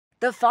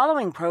The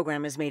following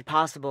program is made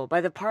possible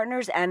by the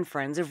partners and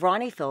friends of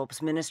Ronnie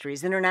Phillips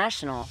Ministries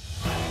International.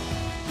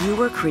 You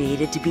were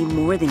created to be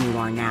more than you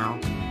are now,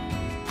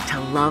 to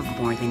love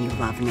more than you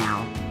love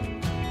now,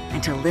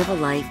 and to live a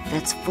life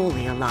that's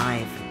fully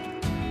alive.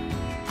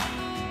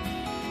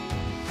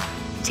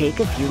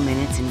 Take a few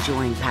minutes and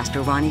join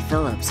Pastor Ronnie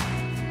Phillips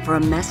for a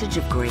message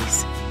of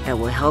grace that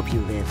will help you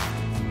live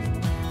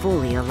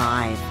fully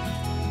alive.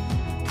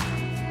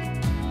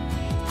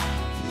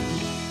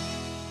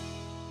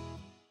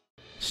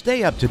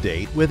 Stay up to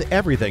date with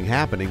everything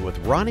happening with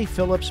Ronnie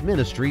Phillips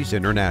Ministries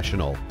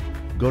International.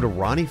 Go to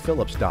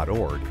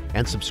ronniephillips.org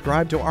and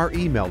subscribe to our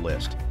email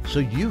list so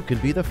you can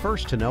be the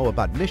first to know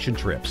about mission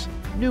trips,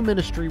 new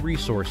ministry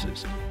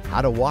resources,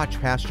 how to watch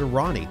Pastor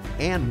Ronnie,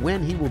 and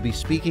when he will be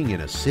speaking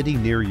in a city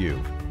near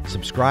you.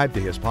 Subscribe to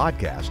his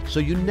podcast so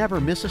you never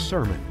miss a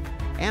sermon.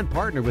 And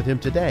partner with him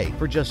today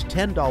for just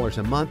 $10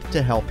 a month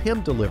to help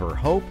him deliver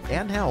hope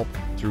and help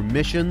through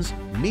missions,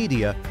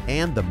 media,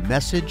 and the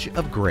message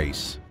of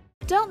grace.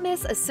 Don't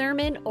miss a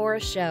sermon or a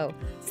show.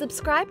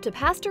 Subscribe to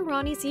Pastor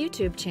Ronnie's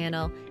YouTube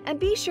channel and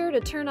be sure to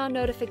turn on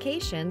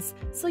notifications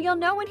so you'll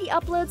know when he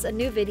uploads a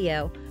new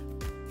video.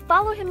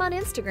 Follow him on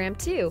Instagram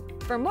too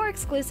for more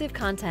exclusive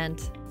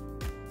content.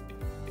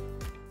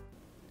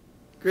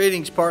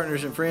 Greetings,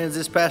 partners and friends.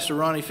 This is Pastor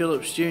Ronnie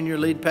Phillips Jr.,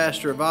 lead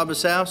pastor of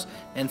Abba's house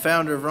and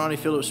founder of Ronnie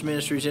Phillips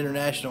Ministries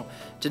International.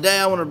 Today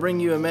I want to bring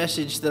you a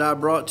message that I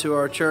brought to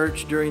our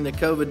church during the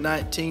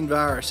COVID-19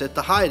 virus, at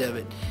the height of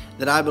it,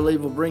 that I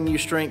believe will bring you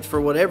strength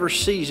for whatever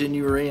season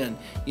you are in.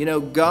 You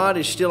know, God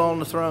is still on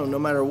the throne no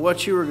matter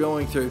what you are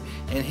going through,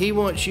 and He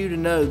wants you to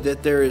know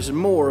that there is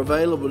more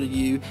available to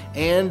you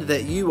and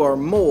that you are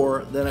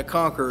more than a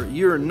conqueror.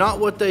 You are not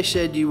what they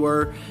said you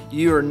were.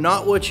 You are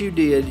not what you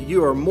did.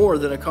 You are more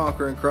than a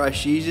conqueror in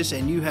Christ Jesus,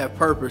 and you have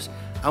purpose.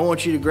 I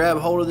want you to grab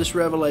hold of this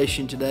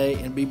revelation today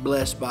and be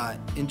blessed by it.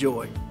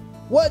 Enjoy.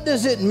 What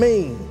does it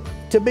mean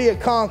to be a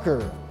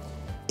conqueror?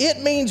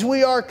 It means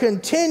we are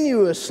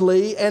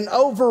continuously and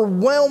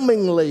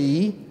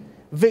overwhelmingly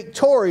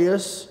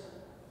victorious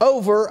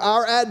over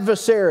our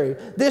adversary.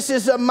 This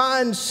is a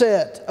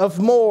mindset of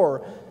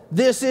more.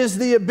 This is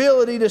the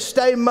ability to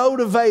stay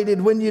motivated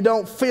when you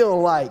don't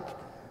feel like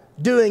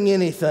doing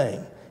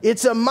anything.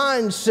 It's a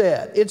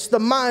mindset. It's the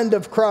mind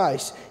of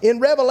Christ. In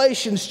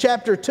Revelations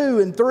chapter 2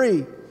 and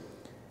 3,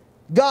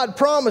 God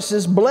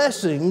promises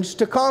blessings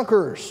to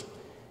conquerors.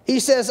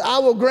 He says, I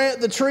will grant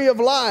the tree of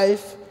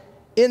life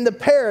in the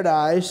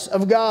paradise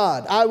of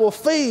God. I will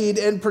feed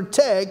and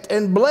protect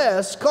and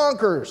bless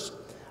conquerors.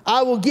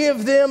 I will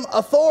give them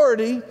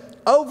authority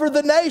over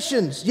the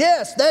nations.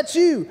 Yes, that's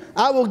you.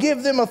 I will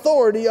give them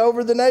authority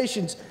over the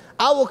nations.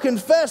 I will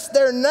confess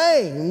their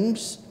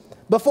names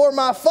before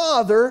my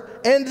Father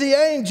and the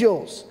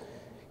angels.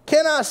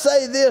 Can I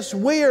say this?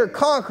 We are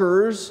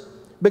conquerors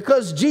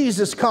because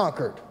Jesus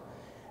conquered.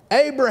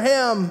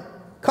 Abraham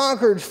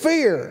conquered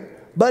fear,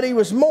 but he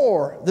was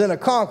more than a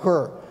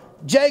conqueror.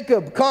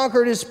 Jacob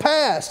conquered his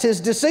past,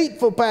 his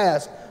deceitful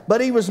past,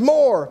 but he was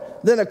more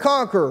than a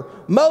conqueror.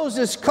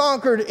 Moses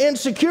conquered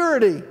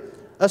insecurity,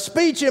 a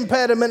speech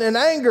impediment, and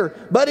anger,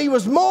 but he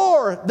was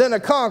more than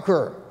a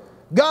conqueror.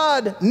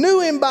 God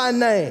knew him by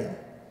name.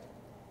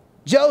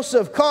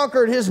 Joseph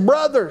conquered his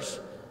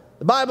brothers.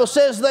 The Bible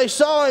says they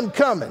saw him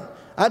coming.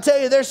 I tell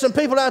you, there's some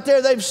people out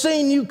there, they've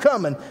seen you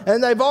coming,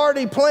 and they've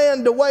already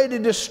planned a way to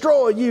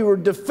destroy you or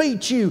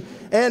defeat you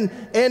and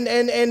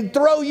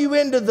throw you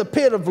into the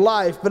pit of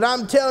life. But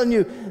I'm telling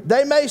you,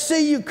 they may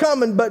see you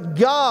coming, but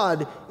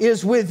God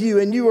is with you,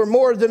 and you are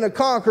more than a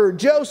conqueror.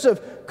 Joseph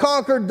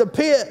conquered the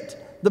pit,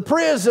 the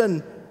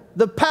prison,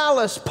 the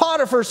palace,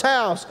 Potiphar's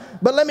house.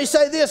 But let me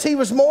say this, he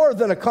was more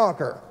than a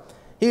conqueror.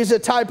 He's a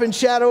type and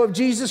shadow of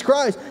Jesus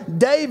Christ.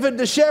 David,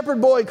 the shepherd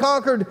boy,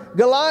 conquered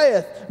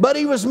Goliath, but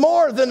he was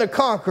more than a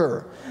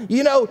conqueror.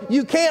 You know,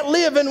 you can't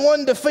live in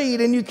one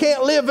defeat and you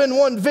can't live in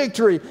one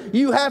victory.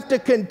 You have to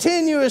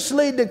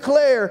continuously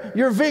declare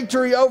your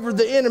victory over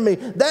the enemy.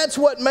 That's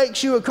what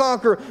makes you a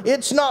conqueror.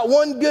 It's not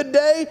one good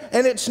day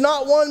and it's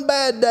not one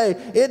bad day.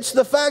 It's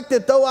the fact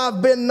that though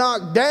I've been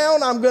knocked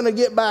down, I'm going to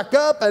get back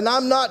up, and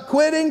I'm not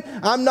quitting.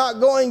 I'm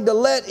not going to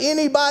let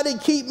anybody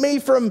keep me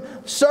from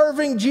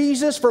serving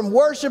Jesus, from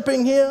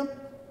worshiping Him,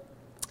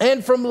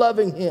 and from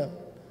loving Him.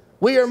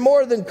 We are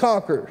more than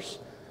conquerors.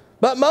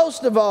 But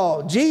most of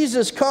all,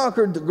 Jesus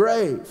conquered the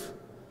grave,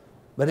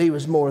 but He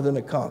was more than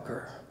a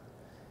conqueror.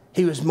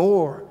 He was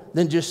more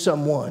than just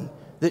someone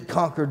that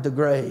conquered the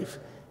grave.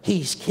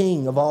 He's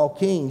King of all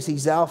kings.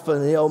 He's Alpha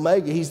and the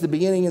Omega. He's the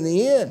beginning and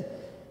the end.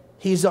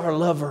 He's our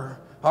lover,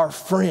 our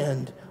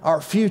friend, our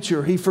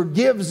future. He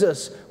forgives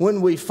us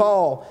when we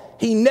fall.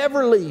 He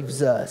never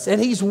leaves us,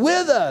 and He's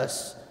with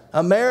us.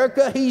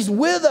 America, He's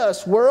with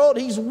us, world.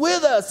 He's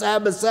with us,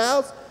 Abba's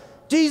house.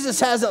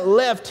 Jesus hasn't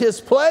left His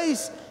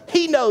place.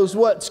 He knows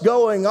what's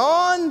going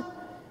on.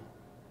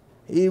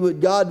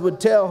 God would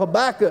tell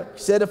Habakkuk, he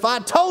said, if I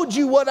told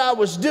you what I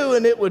was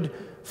doing, it would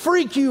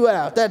freak you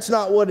out. That's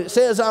not what it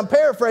says. I'm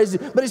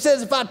paraphrasing. But he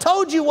says, if I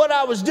told you what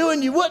I was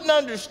doing, you wouldn't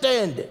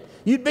understand it.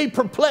 You'd be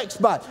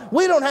perplexed by it.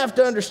 We don't have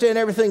to understand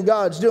everything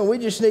God's doing. We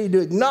just need to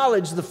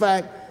acknowledge the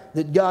fact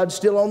that God's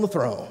still on the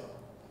throne,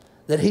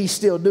 that He's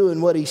still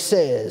doing what He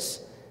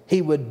says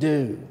He would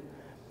do.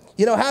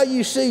 You know, how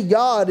you see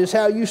God is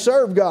how you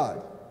serve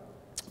God.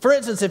 For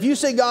instance, if you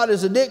see God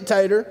as a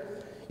dictator,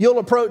 you'll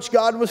approach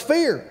God with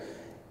fear.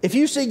 If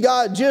you see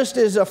God just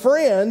as a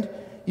friend,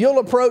 you'll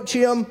approach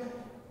Him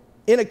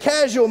in a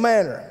casual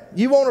manner.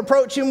 You won't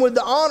approach Him with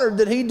the honor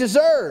that He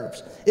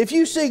deserves. If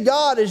you see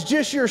God as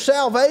just your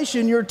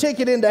salvation, your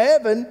ticket into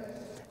heaven,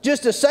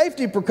 just a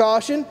safety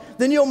precaution,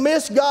 then you'll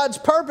miss God's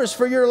purpose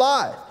for your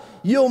life.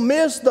 You'll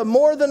miss the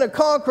more than a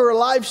conqueror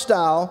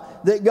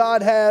lifestyle that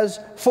God has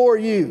for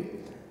you.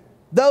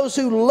 Those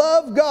who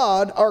love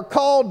God are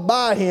called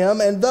by Him,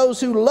 and those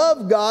who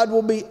love God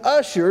will be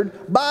ushered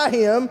by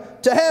Him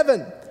to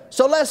heaven.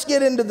 So let's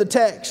get into the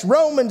text.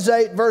 Romans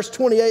 8, verse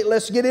 28,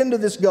 let's get into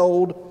this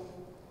gold.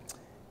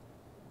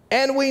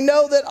 And we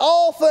know that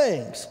all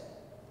things,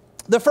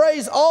 the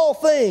phrase all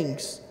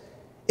things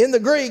in the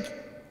Greek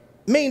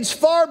means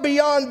far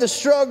beyond the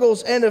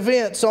struggles and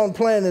events on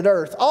planet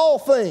Earth. All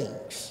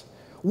things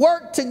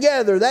work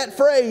together. That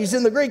phrase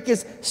in the Greek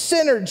is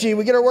synergy.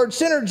 We get our word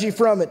synergy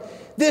from it.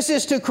 This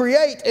is to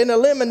create and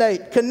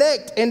eliminate,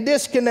 connect and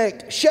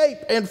disconnect, shape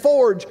and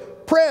forge,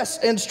 press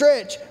and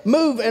stretch,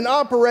 move and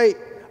operate,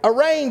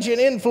 arrange and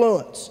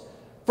influence.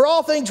 For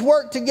all things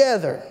work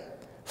together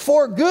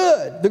for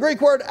good. The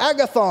Greek word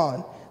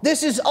agathon.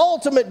 This is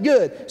ultimate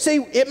good. See,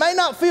 it may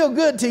not feel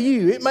good to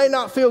you. It may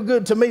not feel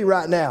good to me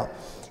right now.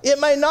 It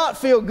may not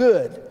feel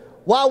good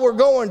while we're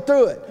going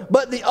through it.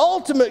 But the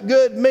ultimate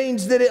good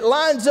means that it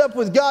lines up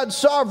with God's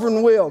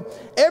sovereign will.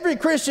 Every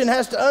Christian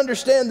has to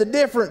understand the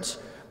difference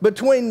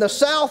between the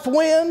south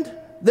wind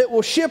that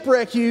will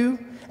shipwreck you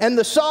and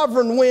the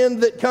sovereign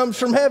wind that comes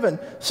from heaven.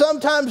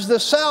 Sometimes the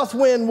south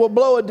wind will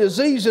blow a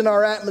disease in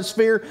our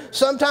atmosphere.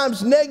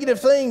 Sometimes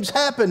negative things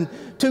happen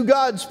to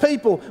God's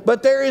people.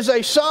 But there is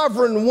a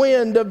sovereign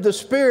wind of the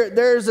Spirit.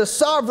 There is a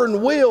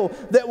sovereign will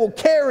that will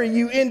carry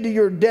you into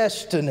your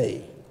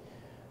destiny.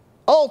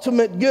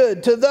 Ultimate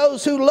good to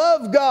those who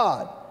love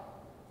God.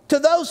 To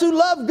those who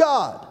love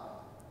God.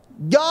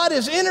 God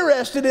is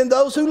interested in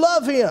those who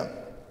love Him.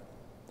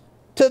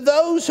 To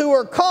those who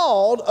are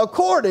called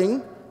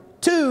according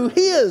to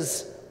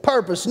His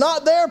purpose,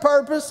 not their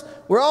purpose.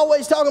 We're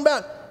always talking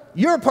about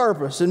your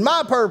purpose and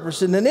my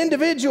purpose and an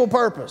individual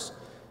purpose.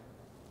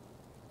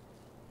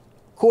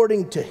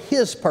 According to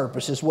His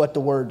purpose is what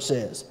the Word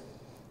says.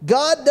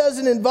 God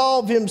doesn't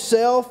involve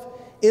Himself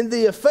in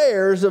the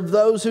affairs of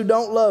those who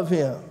don't love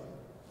Him.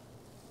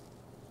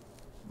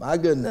 My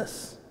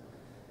goodness.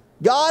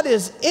 God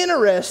is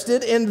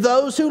interested in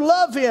those who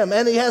love Him,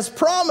 and He has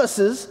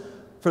promises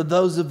for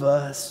those of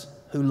us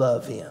who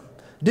love Him.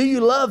 Do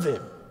you love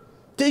Him?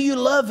 Do you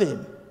love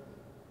Him?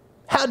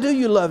 How do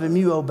you love Him?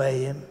 You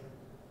obey Him.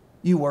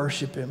 You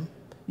worship Him.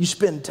 You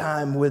spend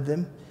time with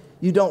Him.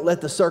 You don't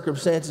let the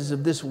circumstances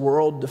of this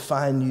world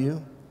define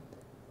you.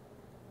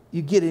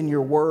 You get in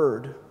your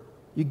Word.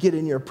 You get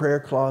in your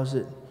prayer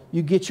closet.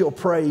 You get your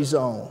praise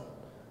on.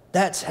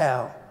 That's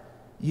how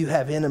you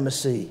have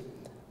intimacy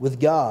with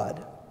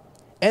God.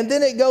 And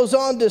then it goes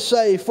on to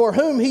say, for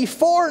whom He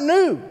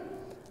foreknew.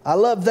 I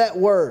love that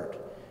word.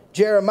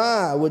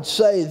 Jeremiah would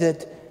say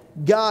that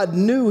God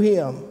knew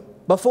him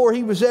before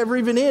he was ever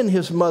even in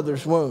his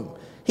mother's womb.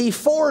 He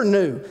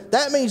foreknew.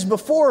 That means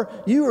before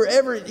you were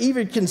ever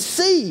even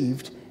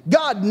conceived,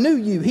 God knew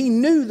you. He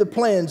knew the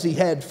plans He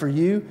had for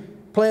you.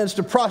 Plans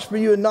to prosper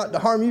you and not to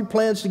harm you.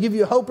 Plans to give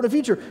you a hope and a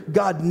future.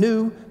 God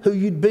knew who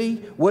you'd be,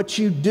 what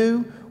you'd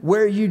do,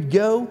 where you'd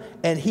go,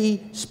 and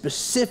He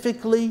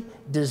specifically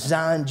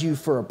designed you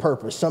for a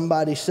purpose.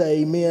 Somebody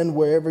say amen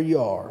wherever you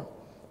are.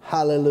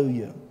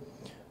 Hallelujah.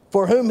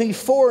 For whom He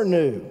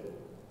foreknew,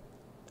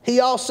 He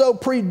also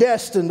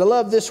predestined. I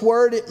love this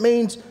word. It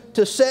means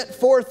to set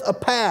forth a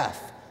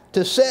path.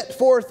 To set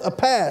forth a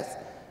path.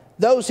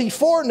 Those He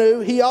foreknew,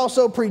 He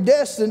also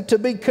predestined to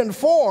be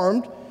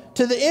conformed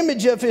to the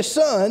image of His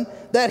Son,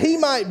 that He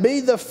might be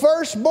the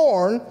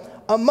firstborn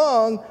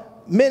among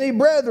many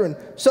brethren.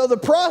 So the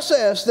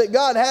process that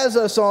God has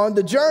us on,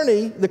 the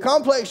journey, the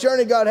complex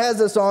journey God has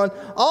us on,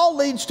 all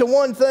leads to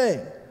one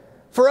thing.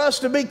 For us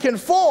to be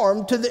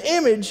conformed to the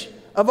image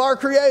of our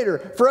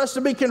Creator. For us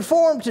to be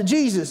conformed to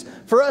Jesus.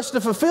 For us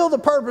to fulfill the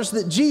purpose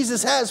that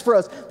Jesus has for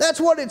us. That's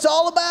what it's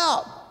all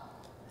about.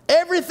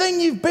 Everything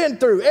you've been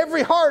through,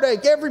 every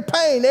heartache, every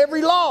pain,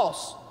 every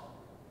loss,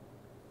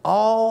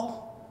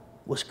 all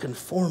was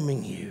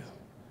conforming you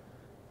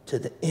to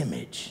the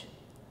image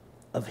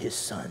of His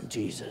Son,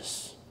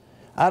 Jesus.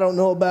 I don't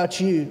know about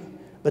you,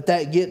 but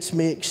that gets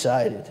me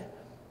excited.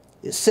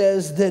 It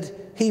says that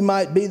He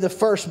might be the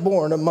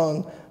firstborn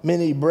among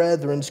many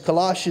brethren.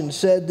 Colossians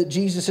said that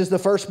Jesus is the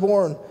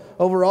firstborn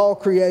over all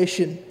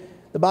creation.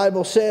 The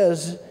Bible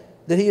says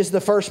that He is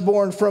the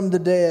firstborn from the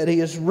dead. He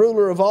is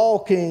ruler of all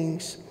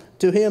kings.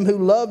 To Him who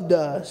loved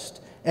us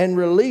and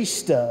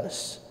released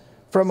us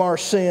from our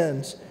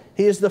sins.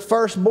 He is the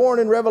firstborn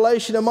in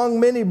Revelation among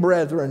many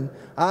brethren.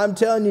 I'm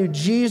telling you,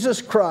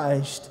 Jesus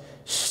Christ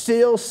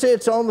still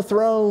sits on the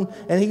throne,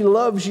 and He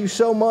loves you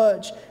so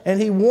much,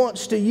 and He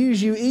wants to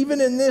use you even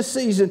in this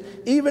season,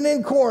 even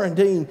in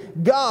quarantine.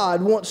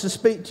 God wants to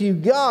speak to you.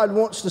 God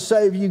wants to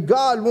save you.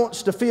 God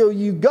wants to fill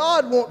you.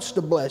 God wants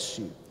to bless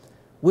you.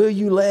 Will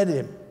you let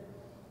Him?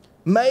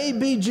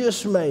 Maybe,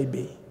 just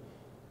maybe,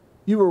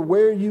 you are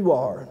where you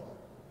are.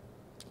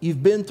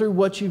 You've been through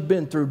what you've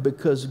been through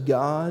because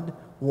God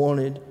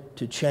wanted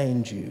to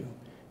change you.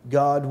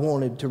 God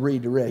wanted to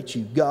redirect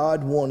you.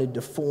 God wanted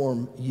to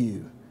form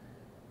you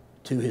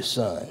to His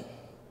Son.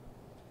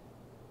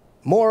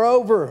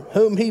 Moreover,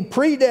 whom He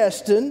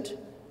predestined,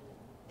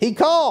 He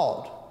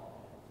called.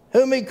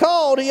 Whom He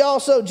called, He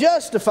also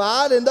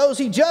justified, and those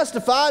He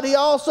justified, He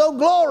also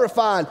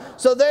glorified.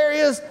 So there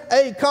is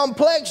a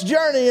complex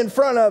journey in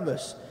front of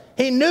us.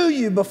 He knew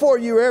you before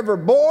you were ever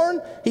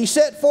born. He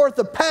set forth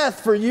a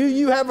path for you.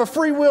 You have a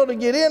free will to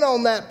get in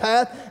on that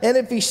path. And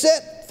if He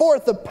set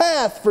forth a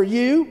path for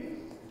you,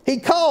 He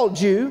called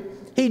you,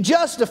 He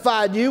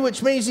justified you,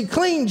 which means He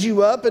cleaned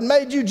you up and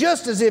made you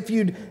just as if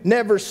you'd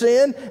never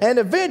sinned. And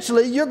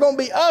eventually you're going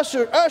to be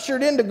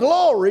ushered into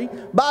glory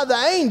by the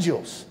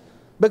angels,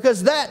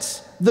 because that's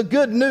the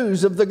good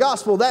news of the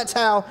gospel. That's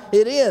how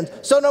it ends.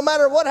 So no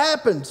matter what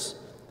happens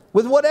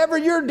with whatever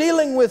you're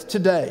dealing with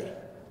today,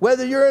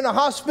 whether you're in a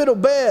hospital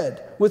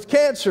bed with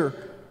cancer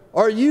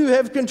or you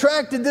have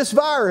contracted this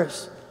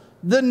virus,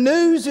 the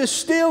news is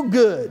still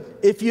good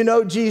if you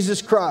know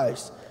Jesus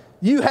Christ.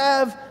 You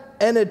have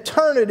an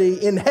eternity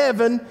in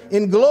heaven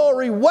in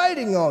glory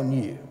waiting on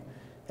you.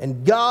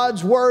 And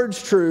God's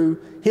word's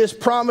true. His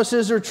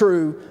promises are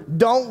true.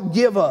 Don't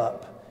give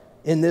up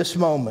in this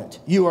moment.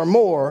 You are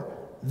more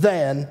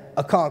than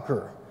a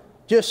conqueror.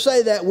 Just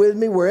say that with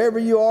me wherever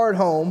you are at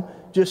home.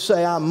 Just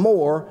say, I'm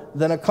more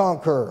than a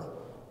conqueror.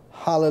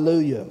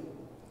 Hallelujah.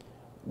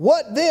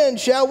 What then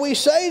shall we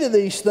say to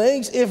these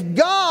things? If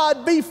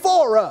God be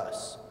for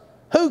us,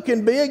 who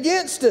can be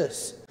against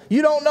us?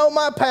 You don't know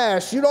my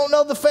past. You don't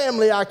know the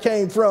family I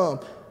came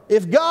from.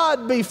 If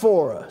God be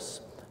for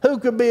us, who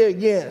could be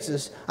against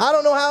us? I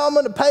don't know how I'm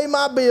going to pay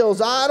my bills.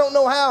 I don't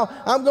know how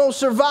I'm going to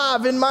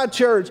survive in my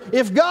church.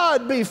 If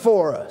God be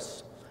for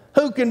us,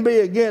 who can be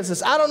against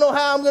us? I don't know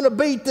how I'm going to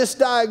beat this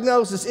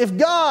diagnosis. If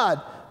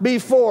God be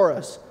for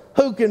us,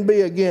 who can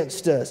be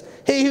against us?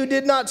 He who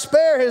did not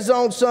spare His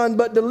own Son,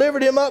 but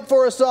delivered Him up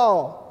for us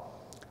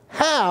all,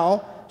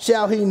 how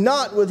shall He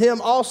not with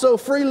Him also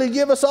freely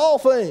give us all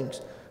things?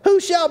 Who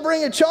shall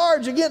bring a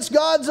charge against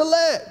God's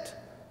elect?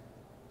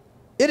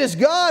 It is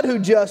God who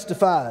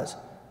justifies.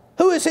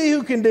 Who is he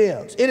who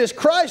condemns? It is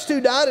Christ who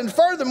died, and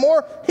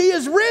furthermore, He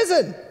is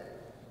risen.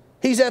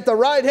 He's at the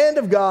right hand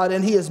of God,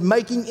 and He is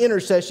making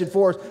intercession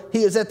for us.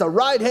 He is at the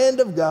right hand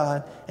of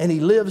God, and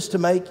He lives to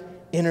make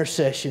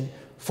intercession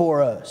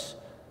for us.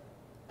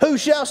 Who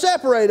shall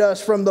separate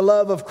us from the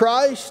love of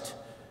Christ?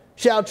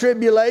 Shall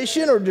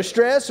tribulation or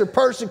distress or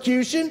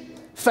persecution,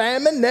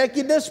 famine,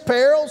 nakedness,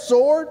 peril,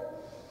 sword?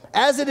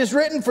 As it is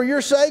written, for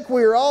your sake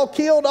we are all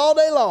killed all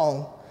day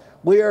long.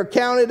 We are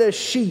counted as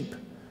sheep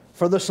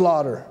for the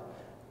slaughter.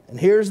 And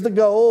here's the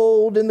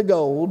gold in the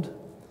gold.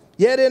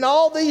 Yet in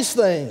all these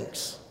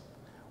things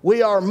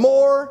we are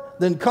more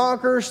than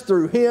conquerors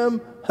through Him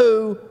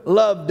who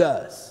loved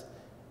us.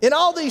 In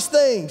all these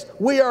things,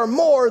 we are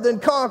more than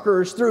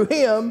conquerors through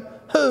Him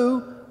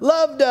who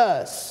loved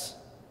us.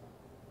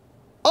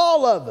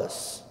 All of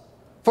us.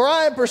 For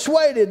I am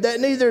persuaded that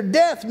neither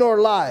death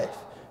nor life,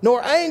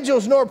 nor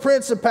angels nor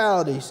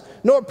principalities,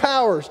 nor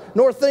powers,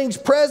 nor things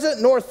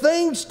present, nor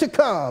things to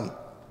come,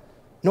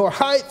 nor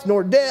height,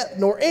 nor depth,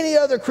 nor any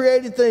other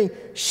created thing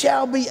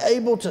shall be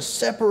able to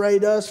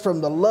separate us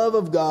from the love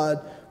of God,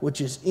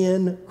 which is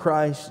in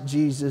Christ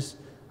Jesus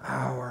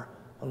our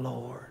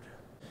Lord.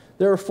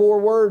 There are 4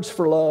 words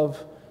for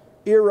love: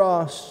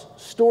 eros,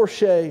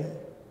 storge.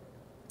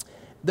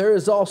 There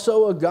is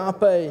also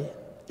agape,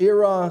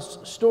 eros,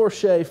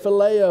 storge,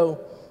 phileo,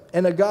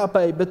 and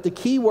agape. But the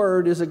key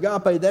word is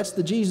agape. That's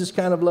the Jesus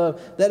kind of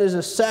love. That is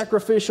a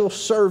sacrificial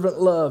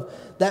servant love.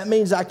 That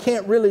means I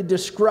can't really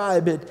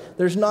describe it.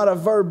 There's not a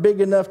verb big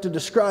enough to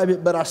describe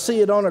it, but I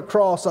see it on a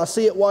cross. I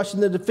see it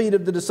washing the feet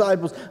of the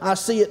disciples. I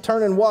see it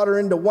turning water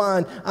into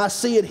wine. I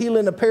see it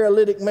healing a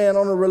paralytic man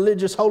on a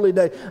religious holy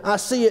day. I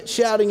see it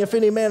shouting, if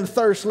any man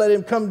thirst, let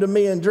him come to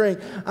me and drink.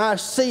 I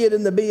see it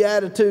in the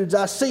Beatitudes.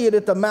 I see it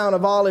at the Mount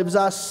of Olives.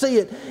 I see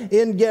it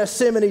in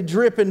Gethsemane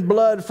dripping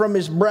blood from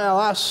His brow.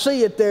 I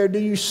see it there. Do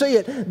you see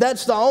it?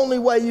 That's the only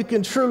way you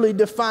can truly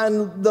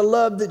define the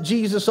love that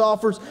Jesus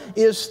offers,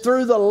 is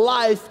through the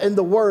life and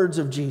the words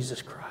of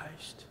Jesus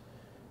Christ.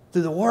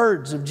 Through the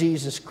words of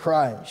Jesus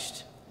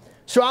Christ.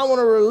 So I want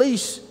to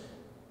release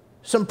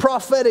some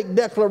prophetic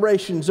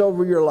declarations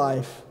over your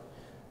life.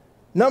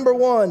 Number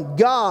 1,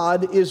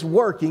 God is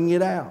working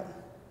it out.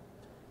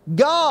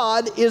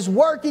 God is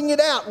working it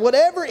out.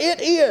 Whatever it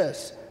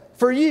is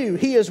for you,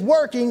 He is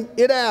working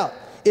it out.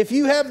 If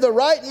you have the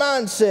right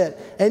mindset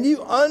and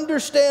you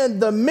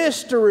understand the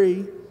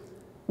mystery,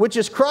 which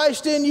is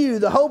Christ in you,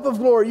 the hope of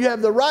glory, you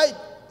have the right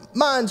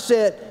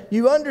mindset,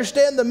 you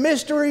understand the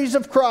mysteries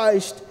of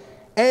Christ,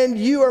 and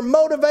you are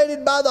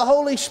motivated by the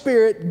Holy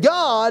Spirit,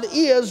 God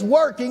is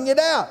working it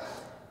out.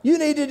 You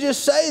need to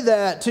just say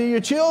that to your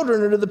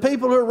children or to the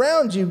people who are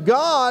around you.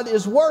 God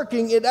is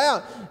working it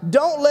out.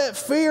 Don't let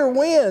fear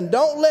win.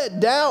 Don't let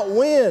doubt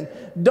win.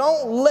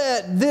 Don't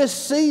let this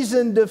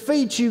season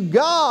defeat you.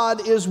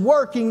 God is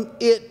working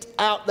it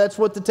out. That's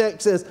what the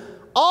text says.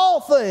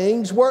 All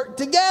things work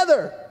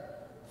together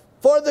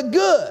for the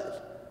good,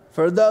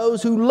 for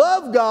those who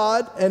love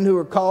God and who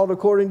are called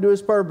according to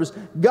His purpose.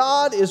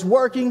 God is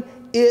working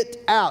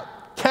it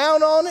out.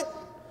 Count on it,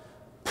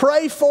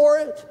 pray for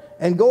it,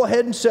 and go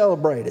ahead and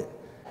celebrate it.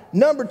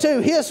 Number two,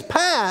 His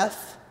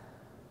path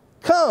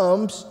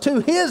comes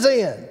to His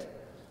end.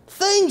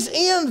 Things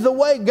end the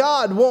way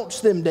God wants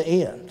them to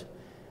end.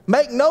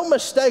 Make no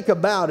mistake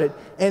about it,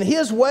 and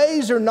His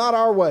ways are not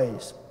our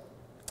ways.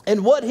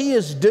 And what He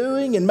is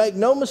doing, and make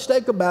no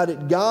mistake about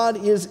it,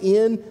 God is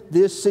in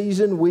this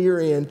season we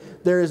are in.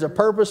 There is a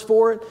purpose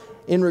for it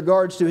in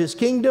regards to His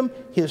kingdom,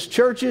 His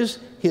churches,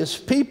 His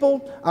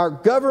people, our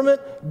government.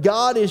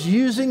 God is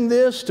using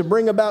this to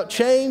bring about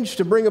change,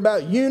 to bring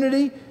about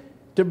unity,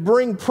 to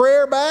bring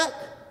prayer back.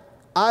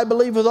 I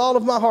believe with all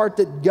of my heart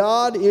that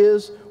God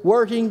is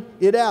working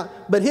it out.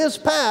 But His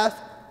path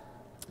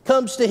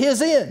comes to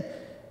His end.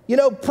 You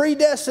know,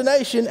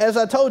 predestination, as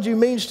I told you,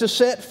 means to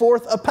set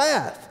forth a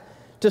path.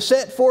 To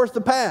set forth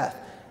the path.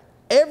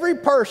 Every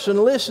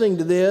person listening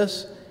to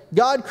this,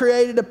 God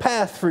created a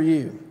path for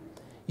you.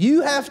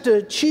 You have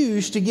to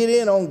choose to get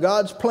in on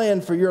God's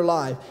plan for your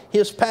life,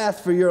 His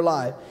path for your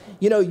life.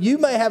 You know, you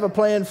may have a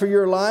plan for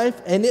your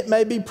life and it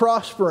may be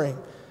prospering,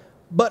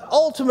 but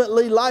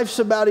ultimately life's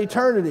about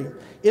eternity.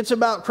 It's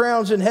about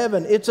crowns in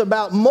heaven. It's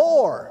about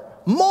more.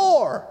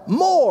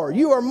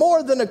 You are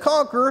more than a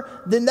conqueror.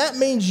 Then that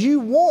means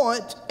you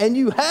want and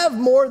you have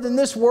more than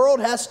this world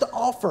has to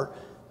offer.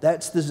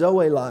 That's the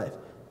Zoe life.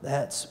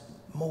 That's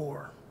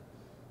more.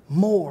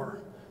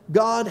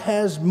 God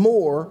has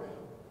more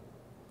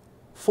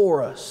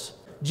for us.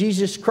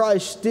 Jesus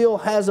Christ still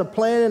has a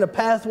plan and a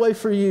pathway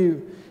for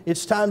you.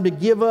 It's time to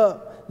give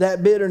up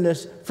that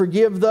bitterness.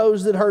 Forgive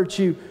those that hurt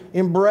you.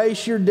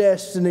 Embrace your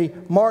destiny.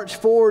 March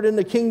forward in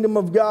the kingdom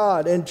of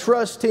God and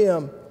trust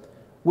Him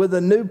with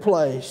a new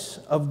place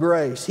of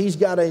grace. He's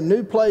got a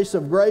new place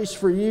of grace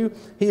for you.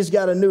 He's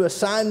got a new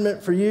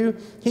assignment for you.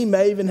 He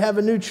may even have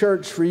a new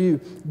church for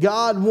you.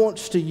 God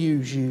wants to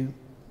use you,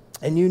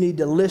 and you need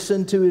to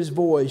listen to His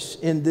voice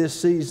in this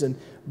season.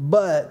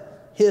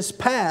 But His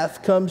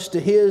path comes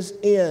to His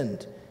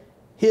end.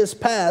 His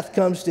path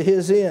comes to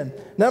His end.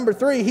 Number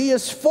three, He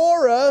is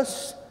for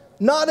us,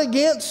 not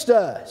against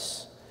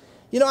us.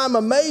 You know, I'm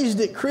amazed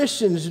at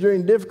Christians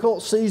during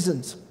difficult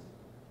seasons.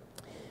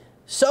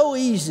 So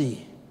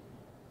easy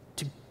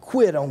to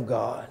quit on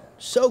God,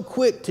 so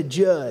quick to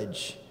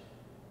judge,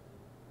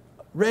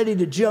 ready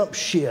to jump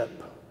ship,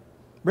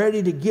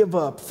 ready to give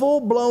up,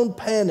 full-blown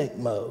panic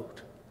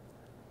mode.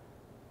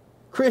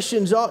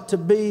 Christians ought to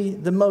be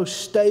the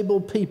most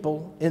stable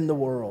people in the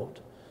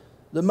world,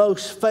 the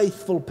most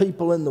faithful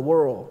people in the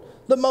world,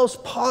 the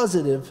most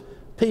positive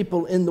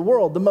people in the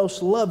world, the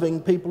most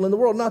loving people in the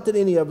world. Not that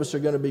any of us are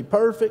going to be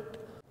perfect,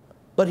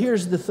 but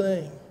here's the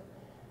thing.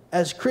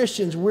 As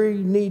Christians, we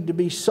need to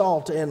be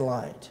salt and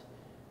light.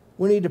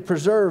 We need to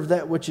preserve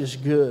that which is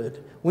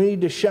good. We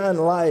need to shine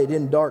light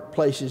in dark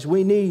places.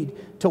 We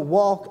need to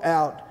walk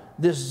out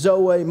this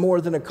Zoe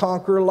more than a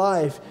conqueror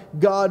life.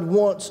 God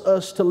wants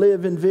us to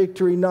live in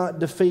victory, not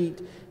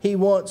defeat. He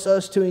wants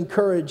us to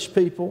encourage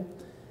people.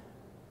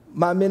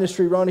 My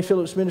ministry, Ronnie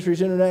Phillips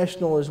Ministries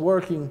International, is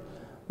working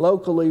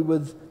locally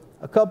with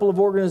a couple of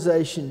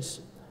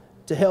organizations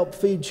to help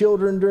feed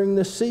children during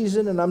this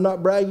season. And I'm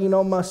not bragging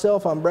on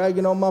myself, I'm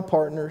bragging on my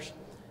partners.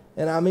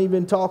 And I'm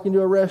even talking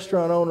to a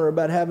restaurant owner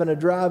about having a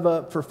drive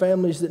up for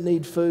families that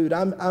need food.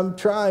 I'm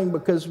trying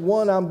because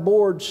one, I'm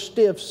bored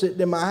stiff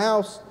sitting in my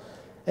house.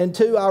 And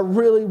two, I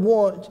really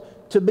want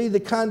to be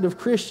the kind of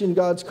Christian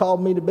God's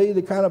called me to be,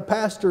 the kind of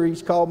pastor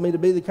He's called me to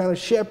be, the kind of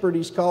shepherd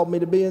He's called me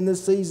to be in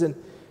this season.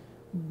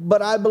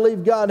 But I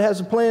believe God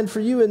has a plan for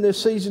you in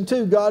this season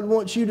too. God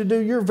wants you to do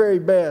your very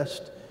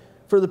best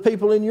for the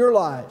people in your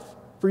life,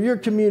 for your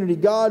community.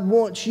 God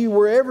wants you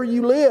wherever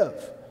you live.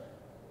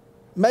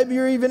 Maybe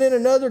you're even in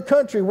another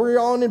country. We're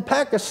on in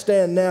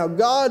Pakistan now.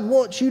 God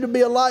wants you to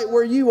be a light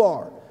where you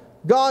are.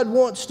 God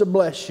wants to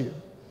bless you.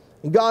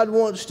 And God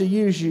wants to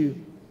use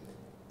you.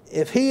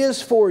 If He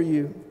is for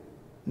you,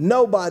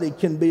 nobody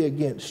can be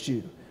against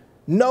you.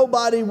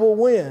 Nobody will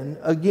win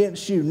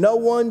against you. No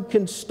one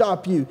can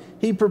stop you.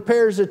 He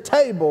prepares a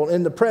table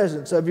in the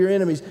presence of your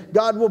enemies.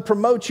 God will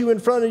promote you in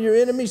front of your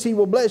enemies. He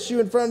will bless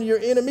you in front of your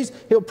enemies.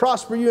 He'll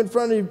prosper you in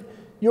front of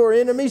your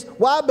enemies.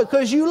 Why?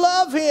 Because you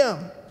love Him.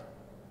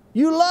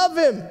 You love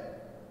Him.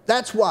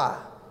 That's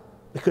why.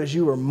 Because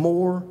you are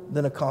more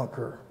than a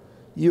conqueror.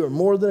 You are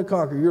more than a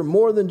conqueror. You're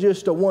more than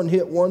just a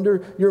one-hit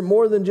wonder. You're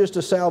more than just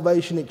a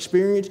salvation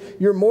experience.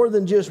 You're more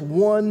than just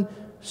one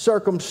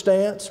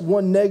circumstance,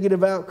 one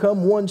negative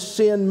outcome, one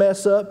sin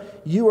mess up.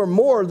 You are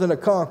more than a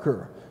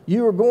conqueror.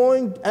 You are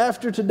going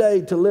after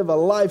today to live a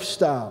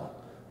lifestyle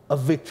of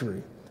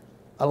victory,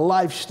 a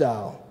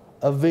lifestyle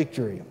of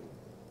victory.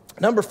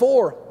 Number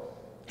 4,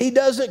 he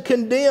doesn't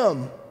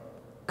condemn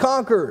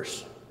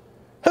conquerors.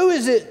 Who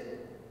is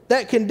it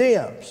that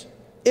condemns?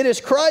 It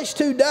is Christ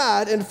who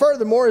died and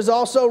furthermore is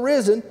also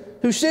risen,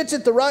 who sits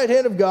at the right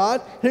hand of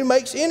God, who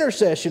makes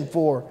intercession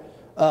for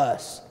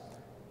us.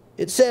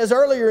 It says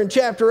earlier in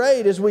chapter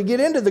 8, as we get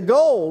into the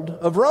gold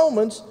of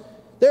Romans,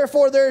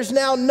 therefore there is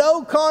now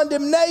no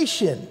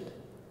condemnation,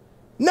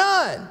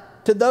 none,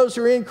 to those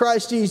who are in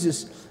Christ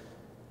Jesus.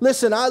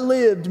 Listen, I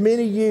lived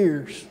many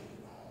years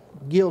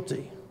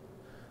guilty,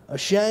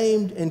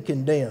 ashamed, and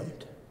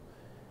condemned.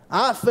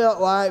 I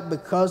felt like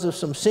because of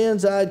some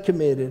sins I had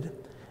committed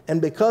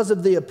and because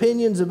of the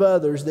opinions of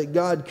others that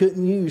God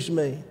couldn't use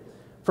me.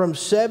 From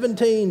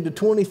 17 to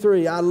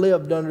 23, I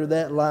lived under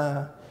that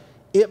lie.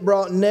 It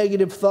brought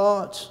negative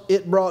thoughts.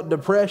 It brought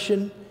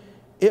depression.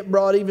 It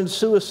brought even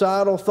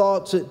suicidal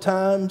thoughts at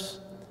times.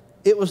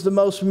 It was the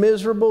most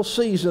miserable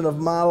season of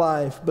my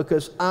life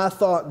because I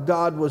thought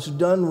God was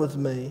done with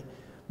me,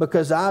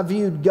 because I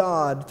viewed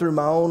God through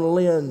my own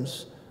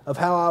lens of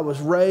how I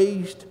was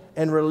raised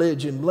and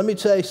religion. Let me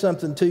say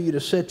something to you to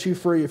set you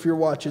free if you're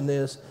watching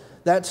this.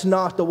 That's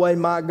not the way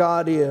my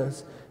God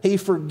is. He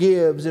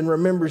forgives and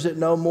remembers it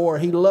no more.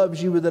 He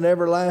loves you with an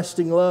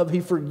everlasting love. He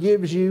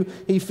forgives you.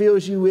 He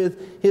fills you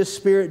with His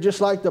Spirit,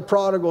 just like the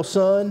prodigal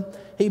son.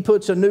 He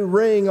puts a new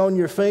ring on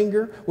your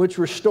finger, which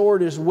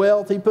restored his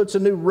wealth. He puts a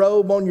new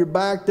robe on your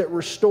back that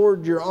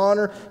restored your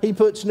honor. He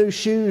puts new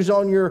shoes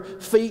on your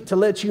feet to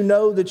let you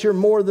know that you're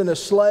more than a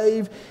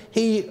slave.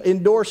 He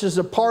endorses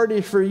a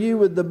party for you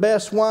with the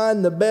best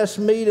wine, the best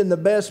meat, and the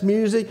best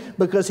music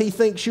because He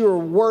thinks you are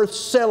worth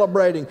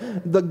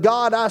celebrating. The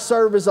God I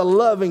serve is a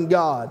loving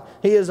God.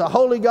 He is a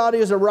holy God.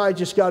 He is a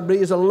righteous God, but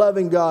He is a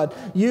loving God.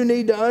 You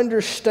need to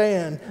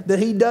understand that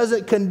He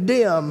doesn't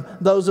condemn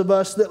those of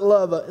us that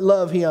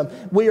love Him.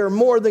 We are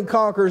more than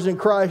conquerors in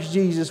Christ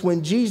Jesus.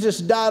 When Jesus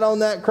died on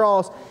that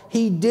cross,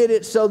 He did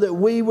it so that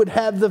we would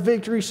have the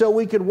victory, so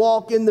we could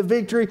walk in the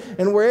victory.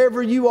 And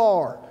wherever you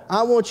are,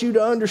 I want you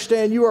to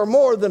understand you are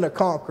more than a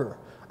conqueror.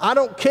 I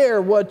don't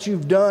care what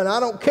you've done. I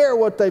don't care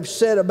what they've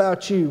said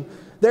about you.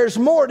 There's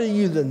more to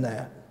you than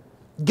that.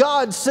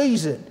 God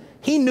sees it.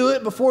 He knew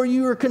it before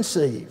you were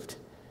conceived.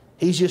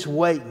 He's just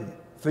waiting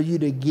for you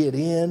to get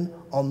in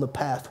on the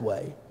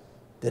pathway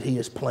that He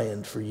has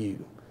planned for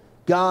you.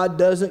 God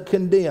doesn't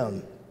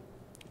condemn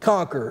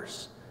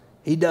conquerors.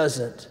 He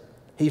doesn't.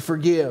 He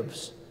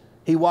forgives.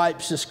 He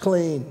wipes us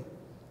clean.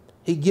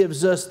 He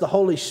gives us the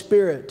Holy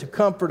Spirit to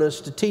comfort us,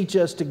 to teach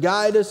us, to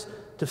guide us,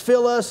 to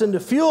fill us, and to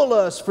fuel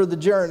us for the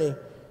journey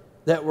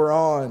that we're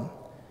on.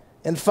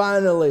 And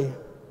finally,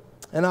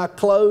 and I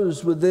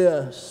close with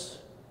this,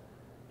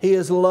 He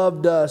has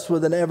loved us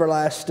with an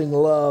everlasting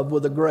love,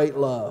 with a great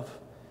love.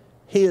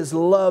 He has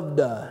loved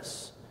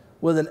us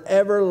with an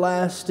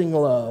everlasting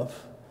love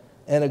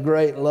and a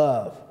great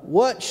love.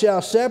 What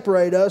shall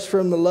separate us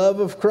from the love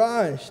of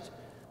Christ?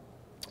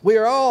 We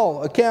are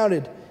all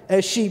accounted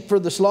as sheep for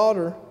the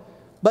slaughter,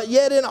 but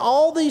yet in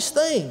all these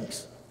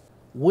things,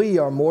 we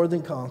are more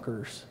than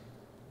conquerors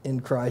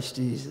in Christ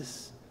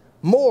Jesus.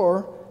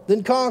 More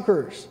than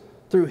conquerors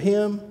through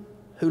Him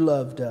who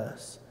loved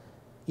us.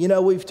 You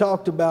know, we've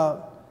talked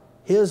about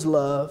His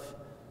love.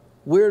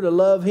 We're to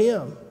love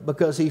Him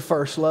because He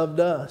first loved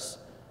us.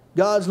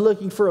 God's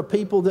looking for a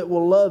people that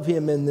will love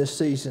Him in this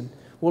season,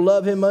 will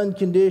love Him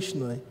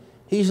unconditionally.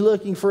 He's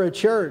looking for a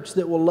church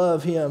that will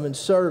love Him and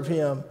serve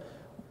Him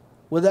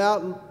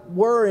without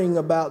worrying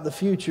about the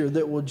future,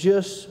 that will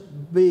just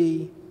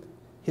be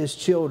His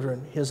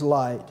children, His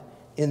light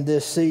in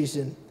this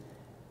season.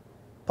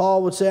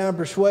 Paul would say, I'm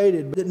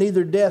persuaded that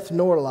neither death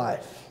nor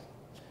life,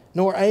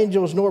 nor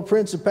angels, nor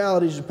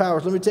principalities or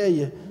powers. Let me tell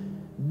you,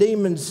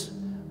 demons,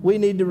 we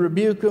need to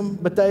rebuke them,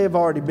 but they have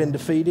already been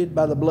defeated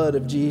by the blood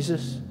of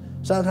Jesus.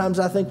 Sometimes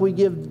I think we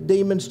give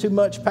demons too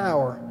much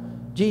power.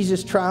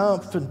 Jesus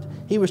triumphant.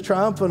 He was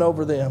triumphant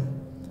over them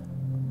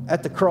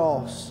at the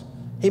cross.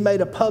 He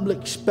made a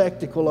public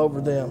spectacle over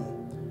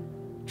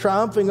them,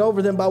 triumphing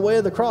over them by way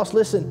of the cross.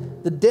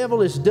 Listen, the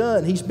devil is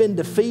done. He's been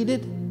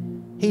defeated.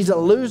 He's a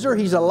loser.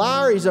 He's a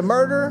liar. He's a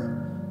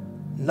murderer.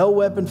 No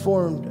weapon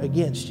formed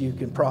against you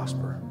can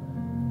prosper.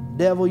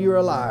 Devil, you're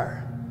a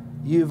liar.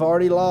 You've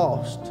already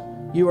lost.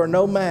 You are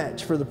no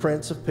match for the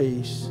Prince of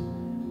Peace.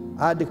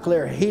 I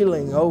declare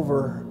healing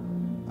over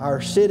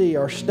our city,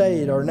 our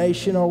state, our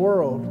nation, our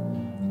world.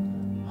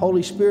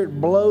 Holy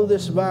Spirit, blow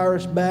this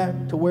virus back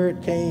to where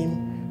it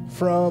came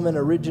from and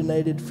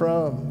originated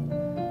from,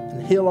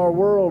 and heal our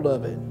world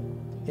of it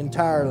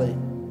entirely.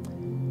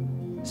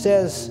 It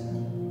says,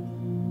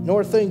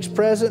 nor things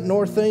present,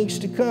 nor things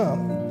to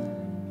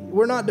come.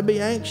 We're not to be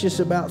anxious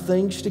about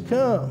things to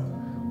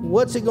come.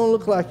 What's it going to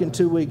look like in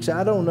 2 weeks?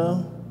 I don't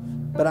know.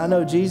 But I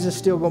know Jesus is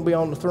still going to be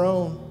on the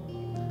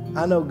throne.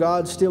 I know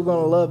God's still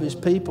going to love His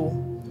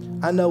people.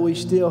 I know we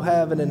still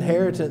have an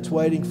inheritance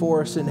waiting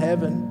for us in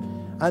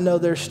heaven. I know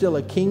there's still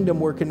a kingdom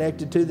we're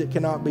connected to that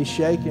cannot be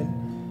shaken.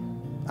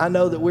 I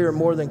know that we are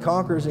more than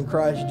conquerors in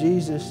Christ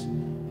Jesus.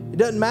 It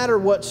doesn't matter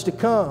what's to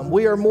come.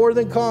 We are more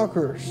than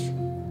conquerors.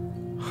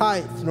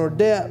 Height, nor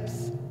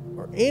depth,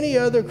 or any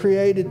other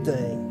created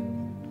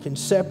thing can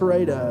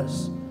separate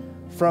us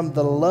from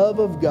the love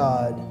of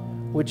God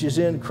which is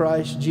in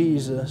Christ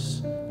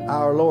Jesus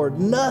our Lord.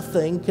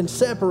 Nothing can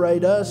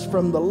separate us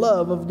from the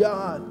love of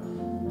God.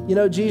 You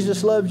know,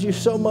 Jesus loves you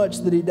so much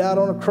that He died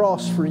on a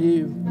cross for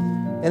you.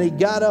 And He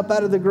got up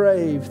out of the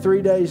grave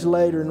 3 days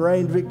later and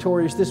reigned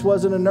victorious. This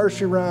wasn't a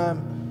nursery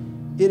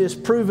rhyme. It is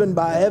proven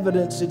by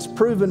evidence. It's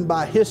proven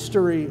by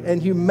history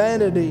and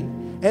humanity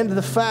and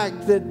the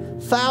fact that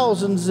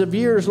thousands of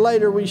years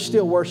later we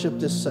still worship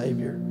this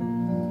Savior,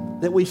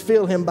 that we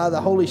feel Him by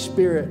the Holy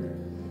Spirit.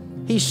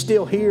 He's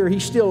still here. He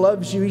still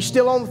loves you. He's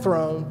still on the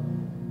throne.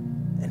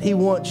 And He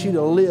wants you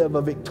to live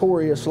a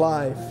victorious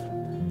life.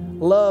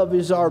 Love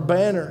is our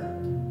banner.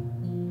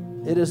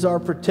 It is our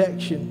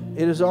protection.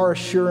 It is our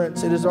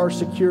assurance. It is our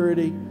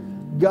security.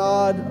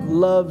 God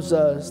loves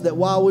us, that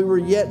while we were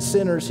yet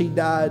sinners, He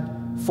died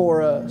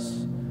for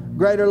us.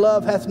 Greater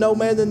love hath no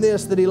man than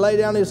this, that He lay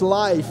down His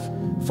life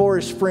for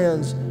His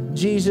friends.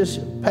 Jesus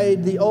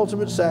paid the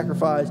ultimate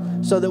sacrifice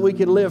so that we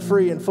could live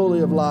free and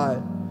fully of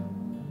life,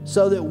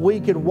 so that we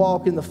could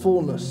walk in the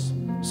fullness,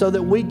 so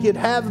that we could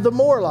have the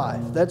more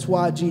life. That's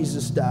why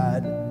Jesus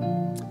died.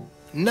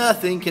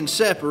 Nothing can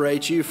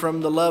separate you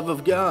from the love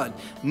of God.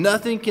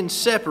 Nothing can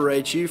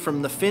separate you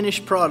from the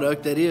finished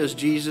product that is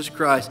Jesus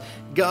Christ.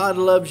 God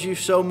loves you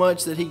so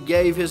much that He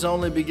gave His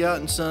only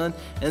begotten Son,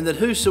 and that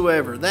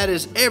whosoever, that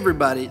is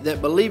everybody,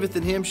 that believeth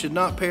in Him should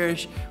not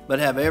perish, but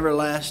have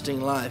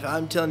everlasting life.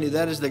 I'm telling you,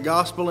 that is the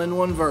gospel in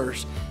one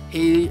verse.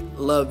 He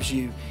loves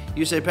you.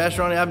 You say,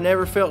 Pastor Ronnie, I've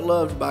never felt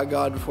loved by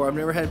God before. I've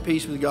never had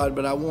peace with God,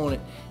 but I want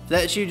it. If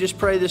that's you, just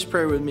pray this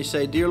prayer with me.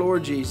 Say, Dear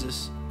Lord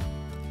Jesus,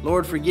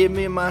 Lord, forgive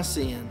me of my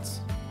sins.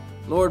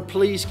 Lord,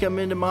 please come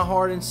into my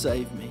heart and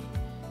save me.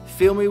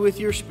 Fill me with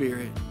your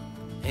Spirit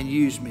and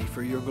use me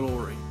for your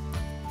glory.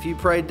 If you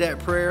prayed that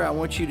prayer, I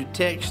want you to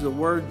text the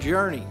word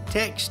journey.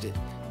 Text it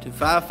to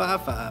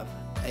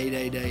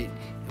 555-888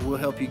 and we'll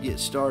help you get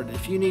started.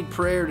 If you need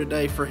prayer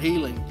today for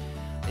healing,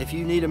 if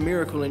you need a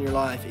miracle in your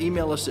life,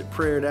 email us at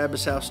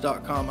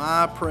prayer@abbashouse.com.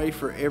 I pray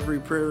for every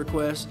prayer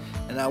request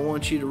and I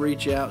want you to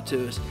reach out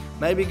to us.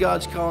 Maybe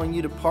God's calling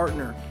you to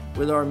partner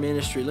with our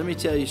ministry. Let me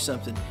tell you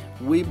something.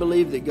 We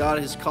believe that God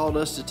has called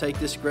us to take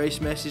this grace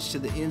message to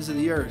the ends of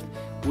the earth.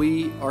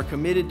 We are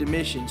committed to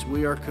missions.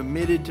 We are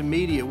committed to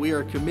media. We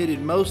are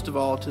committed most of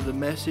all to the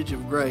message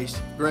of grace.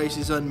 Grace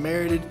is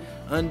unmerited,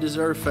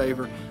 undeserved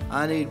favor.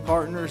 I need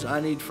partners. I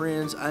need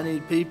friends. I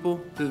need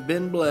people who've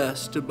been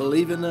blessed to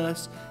believe in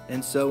us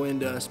and sow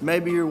into us.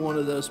 Maybe you're one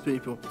of those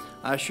people.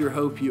 I sure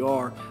hope you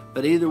are.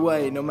 But either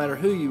way, no matter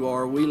who you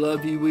are, we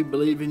love you, we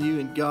believe in you,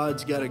 and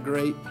God's got a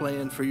great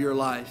plan for your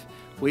life.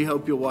 We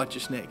hope you'll watch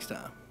us next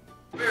time.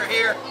 We're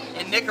here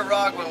in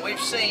Nicaragua, and we've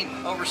seen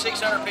over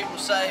 600 people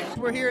saved.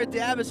 We're here at the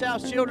Abba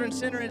House Children's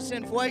Center in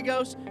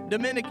Cienfuegos,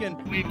 Dominican.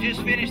 We've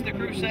just finished the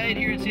crusade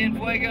here in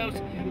Cienfuegos.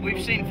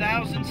 We've seen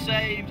thousands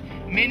saved,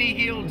 many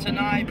healed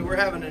tonight. We're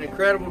having an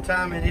incredible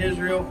time in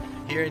Israel,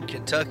 here in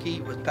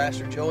Kentucky with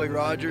Pastor Joey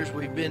Rogers.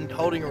 We've been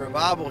holding a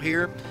revival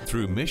here.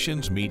 Through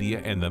missions,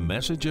 media, and the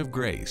message of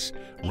grace,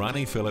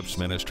 Ronnie Phillips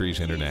Ministries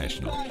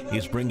International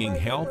is bringing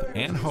help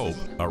and hope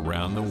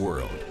around the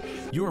world.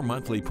 Your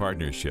monthly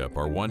partnership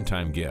or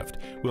one-time gift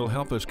will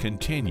help us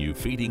continue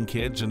feeding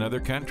kids in other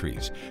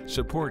countries,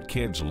 support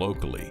kids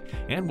locally,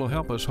 and will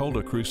help us hold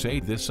a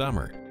crusade this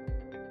summer.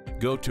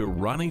 Go to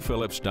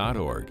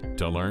ronniephillips.org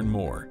to learn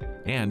more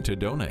and to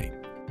donate.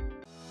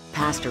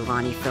 Pastor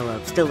Ronnie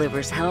Phillips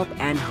delivers help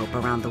and hope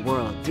around the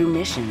world through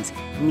missions,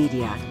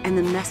 media, and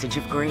the message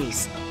of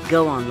grace.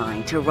 Go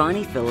online to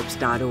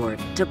ronniephillips.org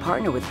to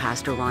partner with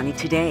Pastor Ronnie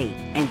today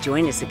and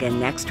join us again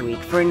next week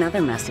for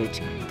another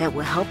message that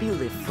will help you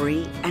live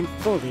free and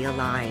fully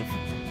alive.